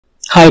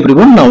Hi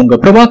everyone, நான் உங்க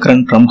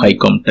Prabhakaran from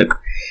HighComTech.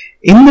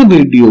 இந்த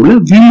வீடியோல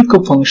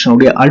VLookup function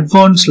உடைய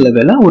advanced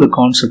level ஒரு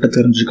கான்செப்ட்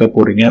தெரிஞ்சுக்க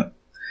போறீங்க.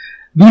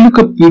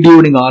 VLookup வீடியோ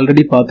நீங்க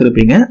ஆல்ரெடி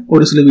பார்த்திருப்பீங்க.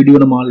 ஒரு சில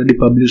வீடியோ நம்ம ஆல்ரெடி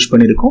பப்ளிஷ்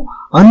பண்ணிருக்கோம்.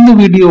 அந்த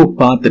வீடியோ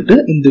பார்த்துட்டு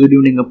இந்த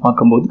வீடியோ நீங்க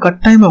பார்க்கும்போது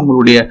கட்டாயமா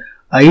உங்களுடைய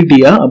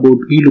ஐடியா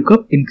about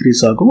VLookup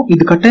இன்க்ரீஸ் ஆகும்.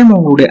 இது கட்டாயமா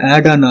உங்களுடைய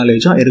ஆட் ஆன்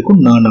நாலேஜா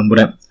இருக்கும் நான்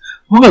நம்புறேன்.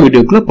 வாங்க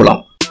வீடியோக்குள்ள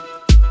போலாம்.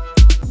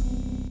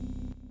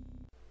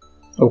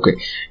 Okay,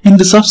 in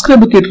the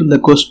subscriber கேட்டிருந்த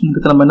question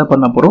நம்ம என்ன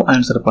பண்ண போறோம்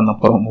ஆன்சர் பண்ண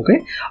போறோம். ஓகே,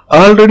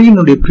 ஆல்ரெடி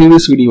என்னுடைய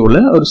previous வீடியோல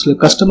ஒரு சில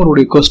கஸ்டமர்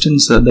உடைய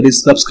क्वेश्चंस that is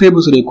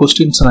subscribers உடைய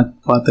क्वेश्चंस நான்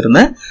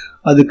பார்த்திருந்தேன்.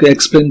 அதுக்கு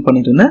எக்ஸ்பிளைன்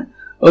பண்ணிருந்தேன்.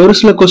 ஒரு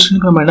சில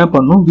क्वेश्चनக்கு நம்ம என்ன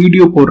பண்ணோம்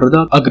வீடியோ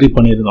போடுறதா அக்ரி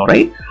பண்ணிருந்தோம்,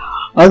 ரைட்?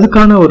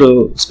 அதுக்கான ஒரு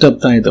ஸ்டெப்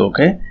தான் இது.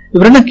 ஓகே,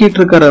 இவர் என்ன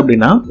கேட்டிருக்காரு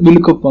அப்படின்னா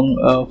VLookup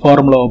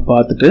ஃபார்முலாவை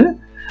பார்த்துட்டு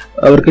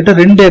அவர்கிட்ட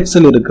ரெண்டு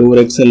எக்ஸல் இருக்கு.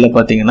 ஒரு எக்ஸல்ல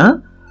பாத்தீங்கன்னா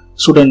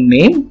student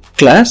name,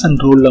 class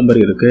and roll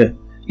number இருக்கு.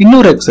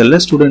 இன்னொரு எக்ஸல்ல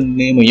ஸ்டூடெண்ட்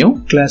நேமையும்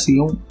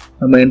கிளாஸையும்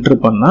நம்ம என்டர்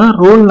பண்ணா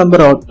ரோல்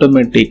நம்பர்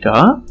ஆட்டோமேட்டிக்கா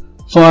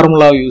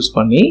ஃபார்முலா யூஸ்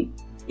பண்ணி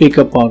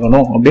பிக்கப்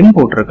ஆகணும் அப்படின்னு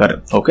போட்டிருக்காரு.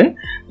 ஓகே,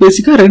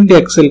 பேசிக்கா ரெண்டு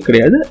எக்ஸல்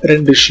கிடையாது,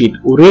 ரெண்டு ஷீட்,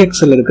 ஒரே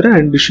எக்ஸல் இருக்கிற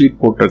ரெண்டு ஷீட்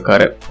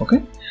போட்டிருக்காரு. ஓகே,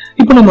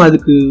 இப்போ நம்ம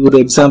அதுக்கு ஒரு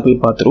எக்ஸாம்பிள்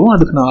பார்த்துருவோம்.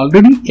 அதுக்கு நான்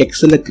ஆல்ரெடி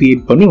எக்ஸலை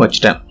கிரியேட் பண்ணி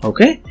வச்சுட்டேன்.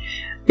 ஓகே,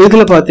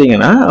 இதுல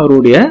பாத்தீங்கன்னா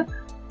அவருடைய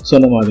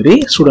சொன்ன மாதிரி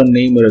ஸ்டூடெண்ட்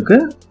நேம் இருக்கு,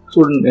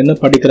 ஸ்டூடெண்ட் என்ன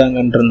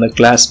படிக்கிறாங்கன்ற அந்த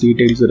கிளாஸ்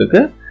டீடைல்ஸ்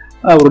இருக்கு,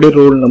 அவருடைய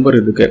ரோல்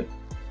நம்பர் இருக்கு.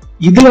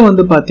 இதுல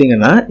வந்து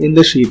பாத்தீங்கன்னா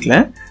இந்த ஷீட்ல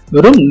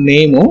வெறும்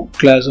நேமும்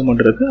கிளாஸும்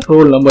மட்டும் இருக்கு,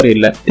 ரோல் நம்பர்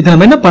இல்ல. இதை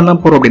நம்ம என்ன பண்ண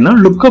போறோம் அப்படின்னா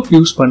லுக்கப்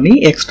யூஸ் பண்ணி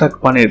எக்ஸ்ட்ராக்ட்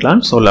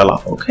பண்ணிடலாம்னு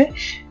சொல்லலாம். ஓகே,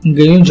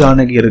 இங்கேயும்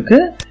ஜானகி இருக்கு,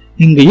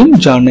 இங்கேயும்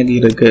ஜானகி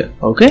இருக்கு.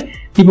 ஓகே,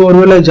 இப்போ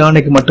ஒருவேளை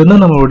ஜானகி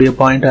மட்டும்தான் நம்மளுடைய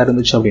பாயிண்டா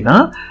இருந்துச்சு அப்படின்னா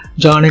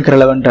ஜானகி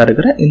ரெலவெண்டா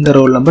இருக்கிற இந்த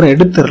ரோல் நம்பர்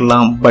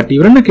எடுத்துடலாம். பட்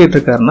இவர் என்ன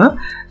கேட்டிருக்காருன்னா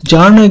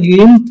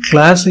ஜானகியும்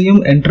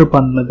கிளாஸையும் என்டர்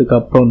பண்ணதுக்கு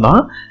அப்புறம்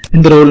தான்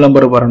இந்த ரோல்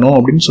நம்பர் வரணும்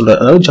அப்படின்னு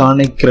சொல்றாரு. அதாவது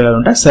ஜானகி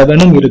ரெலவெண்டா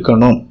 7ம்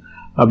இருக்கணும்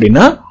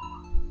அப்படின்னா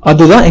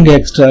அதுதான் இங்க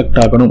எக்ஸ்ட்ராக்ட்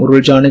ஆகணும். ஒரு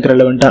ஜானகி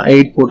ரெலவெண்டா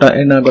 8 போட்டா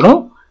என்ன ஆகணும்?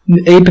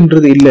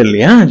 8ன்றது இல்ல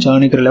இல்லையா,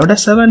 ஜானகி ரெலவெண்டா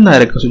 7 தான்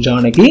இருக்கு. ஸோ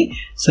ஜானகி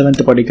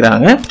 7th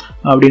படிக்கிறாங்க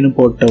அப்படின்னு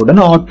போட்ட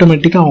உடனே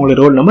ஆட்டோமேட்டிக்கா அவங்களுடைய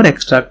ரோல் நம்பர்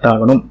எக்ஸ்ட்ராக்ட்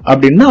ஆகணும்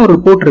அப்படின்னு அவர்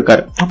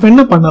போட்டிருக்காரு. அப்ப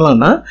என்ன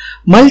பண்ணலாம்னா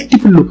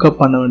மல்டிபிள் லுக்கப்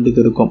பண்ண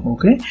வேண்டியது இருக்கும்.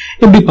 ஓகே,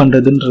 எப்படி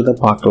பண்றதுன்றத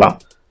பார்க்கலாம்.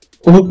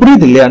 உங்களுக்கு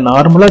புரியுது இல்லையா?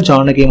 நார்மலா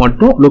ஜானகி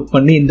மட்டும் லுக்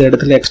பண்ணி இந்த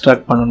இடத்துல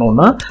எக்ஸ்ட்ராக்ட்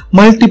பண்ணணும்னா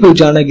மல்டிபிள்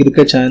ஜானகி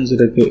இருக்க சான்ஸ்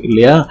இருக்கு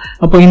இல்லையா?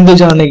 அப்போ இந்த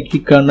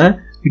ஜானகிக்கான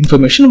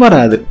இன்ஃபர்மேஷன்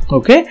வராது.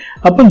 ஓகே,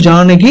 அப்போ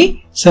ஜானகி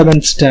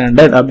 7th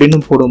ஸ்டாண்டர்ட் அப்படின்னு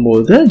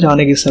போடும்போது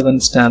ஜானகி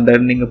 7th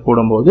ஸ்டாண்டர்ட் நீங்க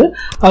போடும்போது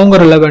அவங்க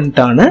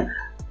ரெலவெண்டான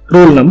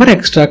ரோல் நம்பர்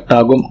எக்ஸ்ட்ராக்ட்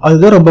ஆகும்.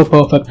 அதுதான் ரொம்ப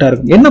பர்ஃபெக்டா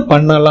இருக்கும். என்ன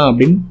பண்ணலாம்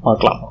அப்படின்னு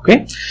பார்க்கலாம். ஓகே,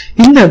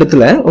 இந்த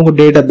இடத்துல உங்க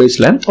டேட்டா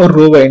பேஸ்ல ஒரு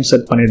ரோவை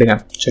இன்சர்ட் பண்ணிடுங்க.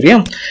 சரியா?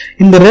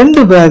 இந்த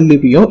ரெண்டு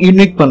வேல்யூவையும்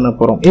யூனிக் பண்ண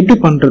போறோம். எப்படி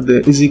பண்றது?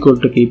 இஸ்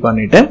ஈக்குவல் டு கீ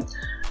பண்ணிட்டு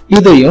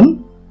இதையும்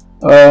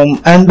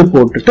அண்ட்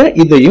போட்டுட்டு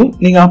இதையும்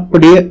நீங்க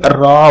அப்படியே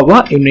ராவா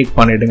யூனிக்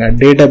பண்ணிடுங்க.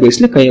 டேட்டா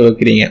பேஸ்ல கை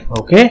வைக்கிறீங்க.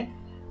 ஓகே,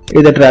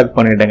 இதை ட்ராக்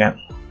பண்ணிடுங்க.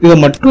 இதை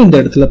மட்டும் இந்த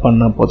இடத்துல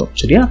பண்ணா போதும்.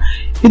 சரியா?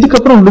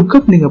 இதுக்கப்புறம்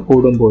லுக்கப் நீங்க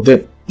போடும்போது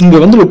இங்க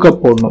வந்து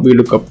லுக்கப் போடணும்.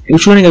 VLookup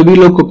யூஸ்வலா நீங்க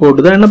VLookup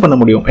போட்டுதான் என்ன பண்ண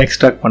முடியும்?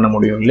 எக்ஸ்ட்ராக்ட் பண்ண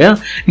முடியும் இல்லையா?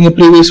 நீங்க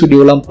ப்ரீவியஸ்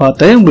வீடியோ எல்லாம்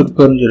பார்த்தாலே உங்களுக்கு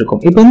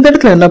தெரிஞ்சிருக்கும். இப்போ இந்த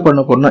இடத்துல என்ன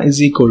பண்ண போறோம்னா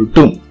is equal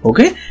to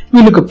okay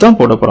VLookup தான்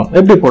போட போறோம்.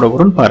 எப்படி போட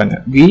போறோம்னு பாருங்க.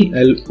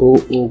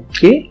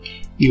 VLOOK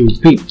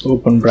UP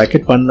ஓபன்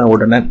பிராக்கெட் பண்ண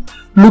உடனே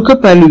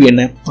லுக்கப் வேல்யூ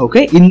என்ன?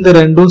 ஓகே, இந்த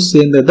ரெண்டும்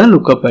சேர்ந்ததுதான்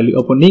லுக்கப் வேல்யூ.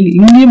 அப்போ நீங்க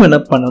இங்கேயும் என்ன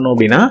பண்ணணும்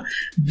அப்படின்னா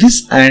this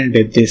and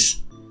this.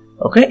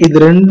 ஓகே, இது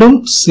ரெண்டும்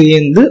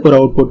சேர்ந்து ஒரு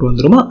அவுட்புட்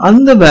வந்துருமா?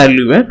 அந்த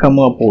வேல்யூவை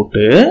கம்மா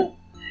போட்டு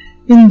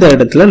இந்த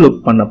இடத்துல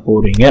லுக் பண்ண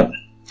போறீங்க.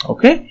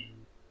 ஓகே,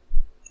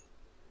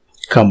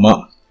 கம்மா.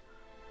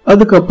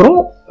 அதுக்கப்புறம்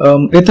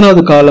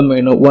எத்தனாவது காலம்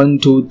வேணும்? 1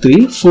 2 3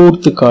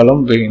 4th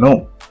காலம் வேணும்.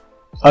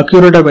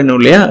 அக்யூரேட்டா வேணும்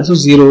இல்லையா? ஸோ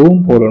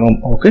 0வும் போடணும்.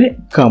 Okay,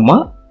 comma,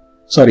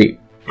 sorry,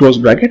 close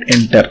bracket,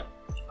 enter.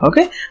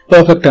 Okay,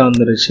 பர்ஃபெக்டா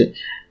வந்துருச்சு.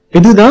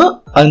 இதுதான்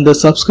அந்த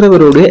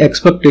சப்ஸ்கிரைபருடைய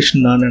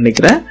எக்ஸ்பெக்டேஷன் நான்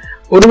நினைக்கிறேன்.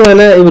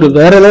 ஒருவேளை இவர்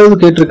வேற ஏதாவது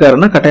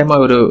கேட்டிருக்காருன்னா கட்டாயமா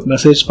ஒரு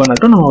மெசேஜ்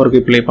பண்ணட்டும், நம்ம அவருக்கு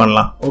ரிப்ளை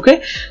பண்ணலாம். ஓகே,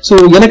 ஸோ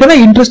எனக்கு என்ன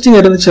இன்ட்ரெஸ்டிங்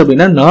இருந்துச்சு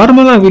அப்படின்னா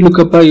நார்மலா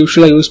VLookup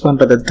யூஸ்வலா யூஸ்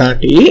பண்றதை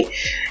தாண்டி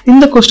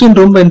இந்த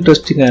கொஸ்டின் ரொம்ப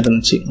இன்ட்ரெஸ்டிங்கா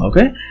இருந்துச்சு.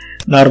 ஓகே,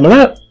 நார்மலா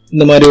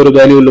இந்த மாதிரி ஒரு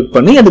வேல்யூ லுக்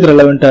பண்ணி அதுக்கு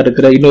ரெலவெண்டா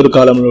இருக்கிற இன்னொரு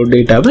காலம்ல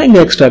டேட்டாவை இங்க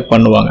எக்ஸ்ட்ராக்ட்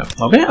பண்ணுவாங்க.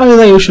 ஓகே,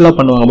 அதுதான் யூஸ்வலா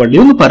பண்ணுவாங்க. பட்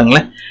இவங்க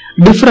பாருங்களேன்,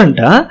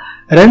 டிஃப்ரெண்டா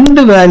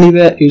ரெண்டு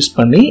வேல்யூவை யூஸ்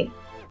பண்ணி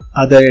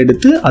அதை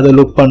எடுத்து அதை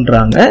லுக்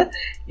பண்றாங்க,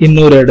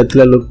 இன்னொரு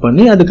இடத்துல லுக்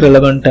பண்ணி அதுக்கு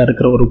ரெலவெண்டா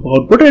இருக்கிற ஒரு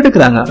அவுட்புட்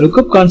எடுக்கிறாங்க.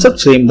 லுக்கப்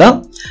கான்செப்ட் சேம் தான்,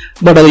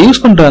 பட் அதை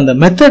யூஸ் பண்ற அந்த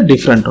மெத்தட்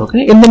டிஃப்ரெண்ட். ஓகே,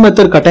 இந்த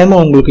மெத்தட் கட்டாயமா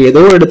உங்களுக்கு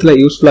ஏதோ இடத்துல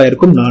யூஸ்ஃபுல்லா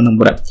இருக்கும் நான்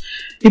நம்புறேன்.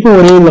 இப்போ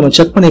ஒரே நம்ம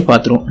செக் பண்ணி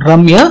பார்த்துருவோம்.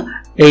 ரம்யா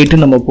 8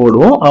 நம்ம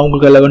போடுவோம்,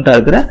 அவங்களுக்கு ரெலவெண்டா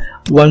இருக்கிற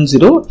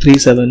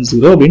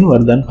 10370 அப்படின்னு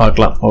வருதான்னு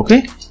பார்க்கலாம். Okay,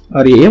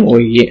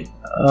 RAMOA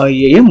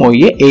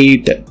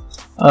 8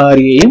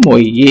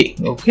 RAMOA.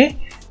 ஓகே,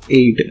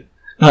 8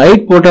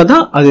 போட்டா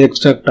தான் அது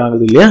எக்ஸ்ட்ராக்ட்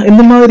ஆகுது இல்லையா?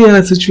 இந்த மாதிரியான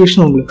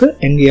சிச்சுவேஷன் உங்களுக்கு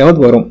எங்கேயாவது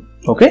வரும்.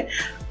 ஓகே,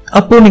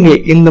 அப்போ நீங்க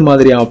இந்த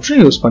மாதிரி ஆப்ஷன்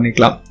யூஸ்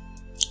பண்ணிக்கலாம்.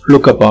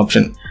 லுக்கப்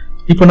ஆப்ஷன்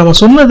இப்போ நம்ம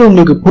சொன்னது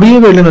உங்களுக்கு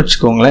புரியவே இல்லைன்னு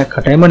வச்சுக்கோங்களேன்.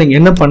 கட்டாயமா நீங்க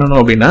என்ன பண்ணணும்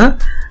அப்படின்னா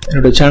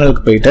என்னோட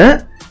சேனலுக்கு போயிட்டு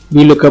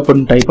VLookup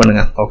டைப்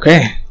பண்ணுங்க. ஓகே,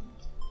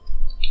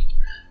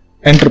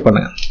 என்டர்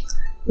பண்ணுங்க.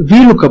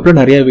 VLookupல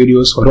நிறைய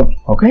வீடியோஸ் வரும்.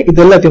 ஓகே, இது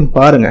எல்லாத்தையும்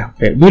பாருங்க.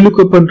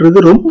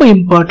 VLookupன்றது ரொம்ப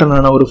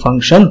இம்பார்ட்டன்டான ஒரு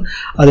ஃபங்க்ஷன்,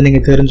 அதை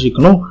நீங்க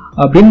தெரிஞ்சுக்கணும்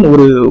அப்படின்னு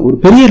ஒரு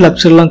பெரிய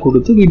லெக்சர்லாம்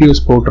கொடுத்து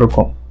வீடியோஸ்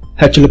போட்டிருக்கோம்.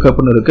 Hlookup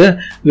இருக்கு,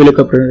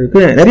 VLookup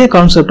இருக்கு, நிறைய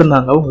கான்செப்ட்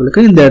நாங்க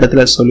உங்களுக்கு இந்த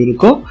இடத்துல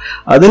சொல்லியிருக்கோம்.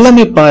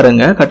 அதெல்லாமே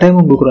பாருங்க, கட்டாயம்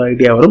உங்களுக்கு ஒரு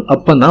ஐடியா வரும்.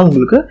 அப்பதான்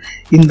உங்களுக்கு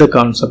இந்த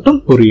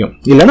கான்செப்டும் புரியும்,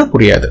 இல்லைன்னா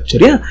புரியாது.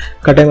 சரியா?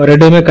 கட்டாயம்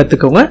ரெண்டுமே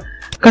கத்துக்கோங்க.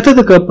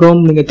 கத்ததுக்கு அப்புறம்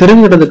நீங்க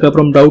தெரிஞ்சுக்கிட்டதுக்கு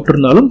அப்புறம் டவுட்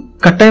இருந்தாலும்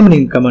கட்டாயம்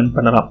நீங்க கமெண்ட்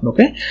பண்ணலாம்.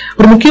 ஓகே,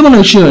 ஒரு முக்கியமான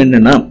விஷயம்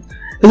என்னன்னா,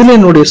 இதுல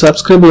என்னுடைய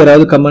சப்ஸ்கிரைபர்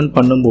யாராவது கமெண்ட்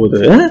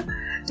பண்ணும்போது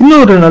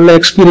இன்னொரு நல்ல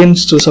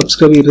எக்ஸ்பீரியன்ஸ்டு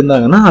சப்ஸ்கிரைபர்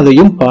இருந்தாங்கன்னா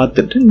அதையும்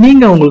பார்த்துட்டு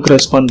நீங்க உங்களுக்கு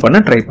ரெஸ்பாண்ட் பண்ண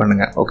ட்ரை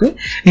பண்ணுங்க. ஓகே,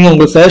 நீங்க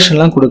உங்க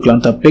சஜஷன்லாம்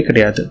கொடுக்கலாம், தப்பே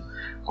கிடையாது,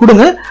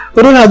 கொடுங்க.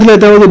 ஒருவேளை அதுல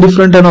ஏதாவது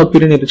டிஃப்ரெண்டான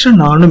ஒப்பீனியன்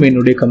இருந்துச்சுன்னா நானும்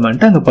என்னுடைய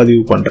கமெண்ட் அங்க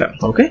பதிவு பண்றேன்.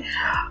 Okay,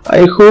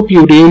 I hope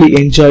you really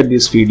enjoy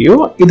this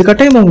video. இது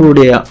கட்டாயமா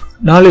உங்களுடைய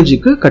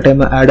நாலேஜுக்கு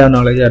கட்டாயமா ஆட் ஆன்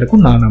நாலேஜா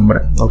இருக்கும் நான்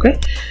நம்புறேன். Okay,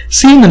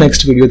 see you in the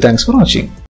next video. Thanks for watching.